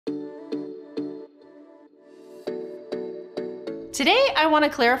Today, I want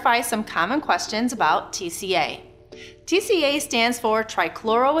to clarify some common questions about TCA. TCA stands for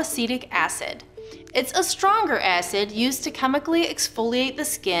trichloroacetic acid. It's a stronger acid used to chemically exfoliate the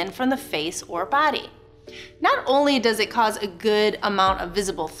skin from the face or body. Not only does it cause a good amount of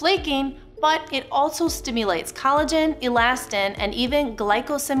visible flaking, but it also stimulates collagen, elastin, and even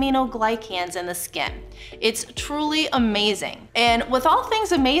glycosaminoglycans in the skin. It's truly amazing. And with all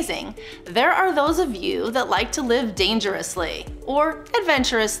things amazing, there are those of you that like to live dangerously or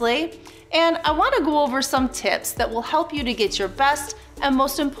adventurously, and I want to go over some tips that will help you to get your best and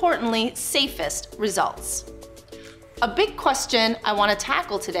most importantly, safest results. A big question I want to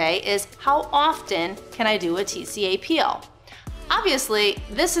tackle today is how often can I do a TCA peel? Obviously,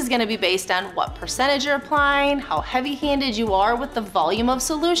 this is going to be based on what percentage you're applying, how heavy-handed you are with the volume of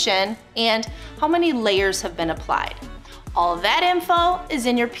solution, and how many layers have been applied. All of that info is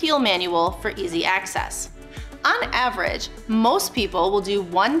in your peel manual for easy access. On average, most people will do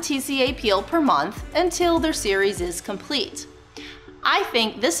one TCA peel per month until their series is complete. I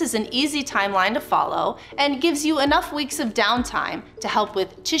think this is an easy timeline to follow and gives you enough weeks of downtime to help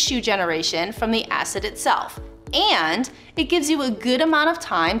with tissue generation from the acid itself. And it gives you a good amount of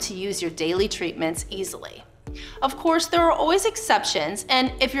time to use your daily treatments easily. Of course, there are always exceptions,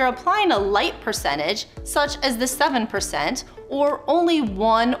 and if you're applying a light percentage, such as the 7%, or only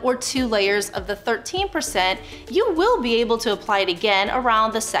 1 or 2 layers of the 13%, you will be able to apply it again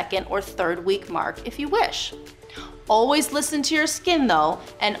around the 2nd or 3rd week mark if you wish. Always listen to your skin though,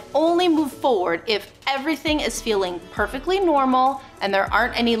 and only move forward if everything is feeling perfectly normal and there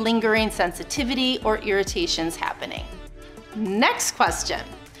aren't any lingering sensitivity or irritations happening. Next question.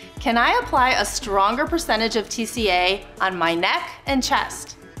 Can I apply a stronger percentage of TCA on my neck and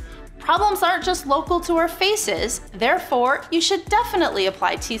chest? Problems aren't just local to our faces, therefore you should definitely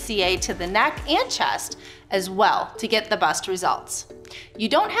apply TCA to the neck and chest as well to get the best results. You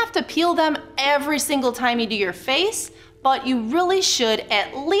don't have to peel them every single time you do your face, but you really should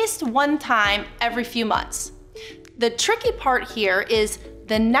at least one time every few months. The tricky part here is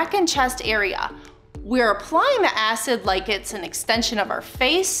the neck and chest area. We're applying the acid like it's an extension of our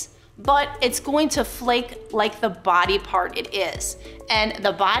face, but it's going to flake like the body part it is. And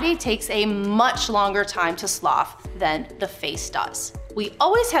the body takes a much longer time to slough than the face does. We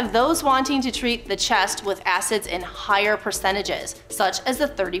always have those wanting to treat the chest with acids in higher percentages, such as the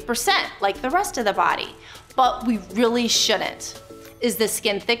 30%, like the rest of the body, but we really shouldn't. Is the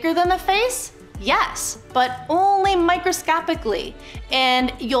skin thicker than the face? Yes, but only microscopically,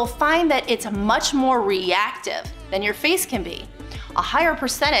 and you'll find that it's much more reactive than your face can be. A higher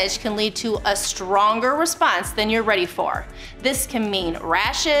percentage can lead to a stronger response than you're ready for. This can mean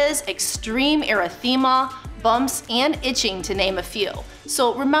rashes, extreme erythema, bumps, and itching, to name a few.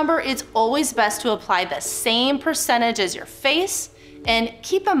 So remember, it's always best to apply the same percentage as your face, and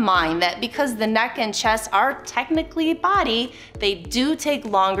keep in mind that because the neck and chest are technically body, they do take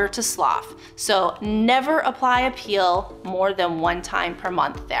longer to slough. So never apply a peel more than one time per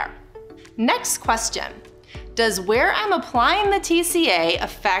month there. Next question. Does where I'm applying the TCA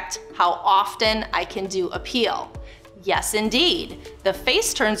affect how often I can do a peel? Yes, indeed. The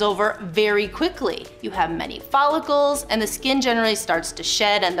face turns over very quickly. You have many follicles, and the skin generally starts to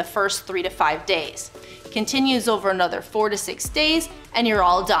shed in the first 3 to 5 days. Continues over another 4 to 6 days, and you're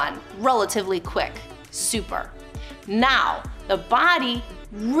all done. Relatively quick. Super. Now, the body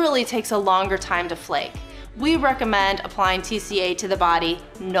really takes a longer time to flake. We recommend applying TCA to the body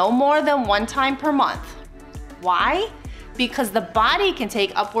no more than one time per month. Why? Because the body can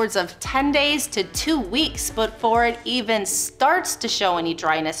take upwards of 10 days to 2 weeks before it even starts to show any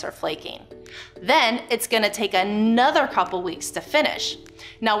dryness or flaking. Then it's gonna take another couple weeks to finish.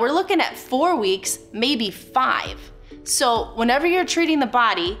 Now we're looking at 4 weeks, maybe 5. So whenever you're treating the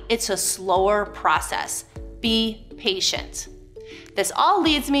body, it's a slower process. Be patient. This all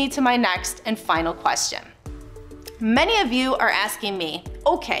leads me to my next and final question. Many of you are asking me,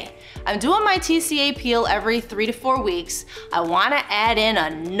 okay, I'm doing my TCA peel every 3 to 4 weeks. I want to add in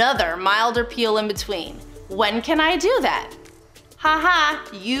another milder peel in between. When can I do that?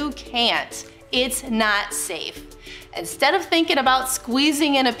 Haha, you can't. It's not safe. Instead of thinking about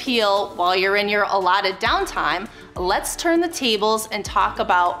squeezing in a peel while you're in your allotted downtime, let's turn the tables and talk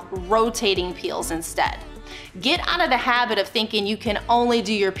about rotating peels instead. Get out of the habit of thinking you can only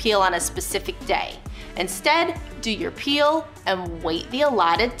do your peel on a specific day. Instead, do your peel and wait the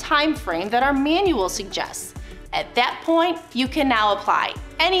allotted time frame that our manual suggests. At that point, you can now apply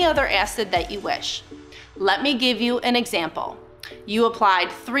any other acid that you wish. Let me give you an example. You applied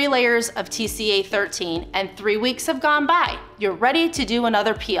 3 layers of TCA 13 and 3 weeks have gone by. You're ready to do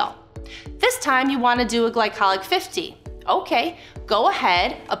another peel. This time you want to do a glycolic 50. Okay, go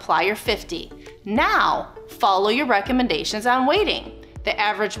ahead, apply your 50. Now, follow your recommendations on waiting. The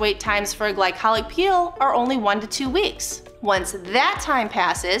average wait times for a glycolic peel are only 1 to 2 weeks. Once that time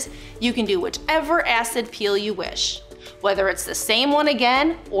passes, you can do whichever acid peel you wish, whether it's the same one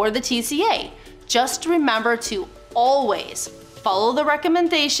again or the TCA. Just remember to always follow the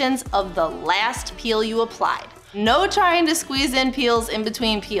recommendations of the last peel you applied. No trying to squeeze in peels in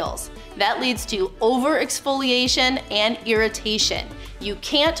between peels. That leads to over-exfoliation and irritation. You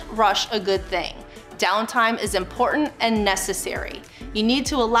can't rush a good thing. Downtime is important and necessary. You need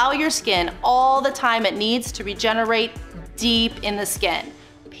to allow your skin all the time it needs to regenerate deep in the skin.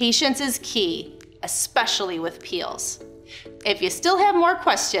 Patience is key, especially with peels. If you still have more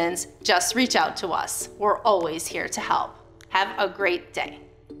questions, just reach out to us. We're always here to help. Have a great day.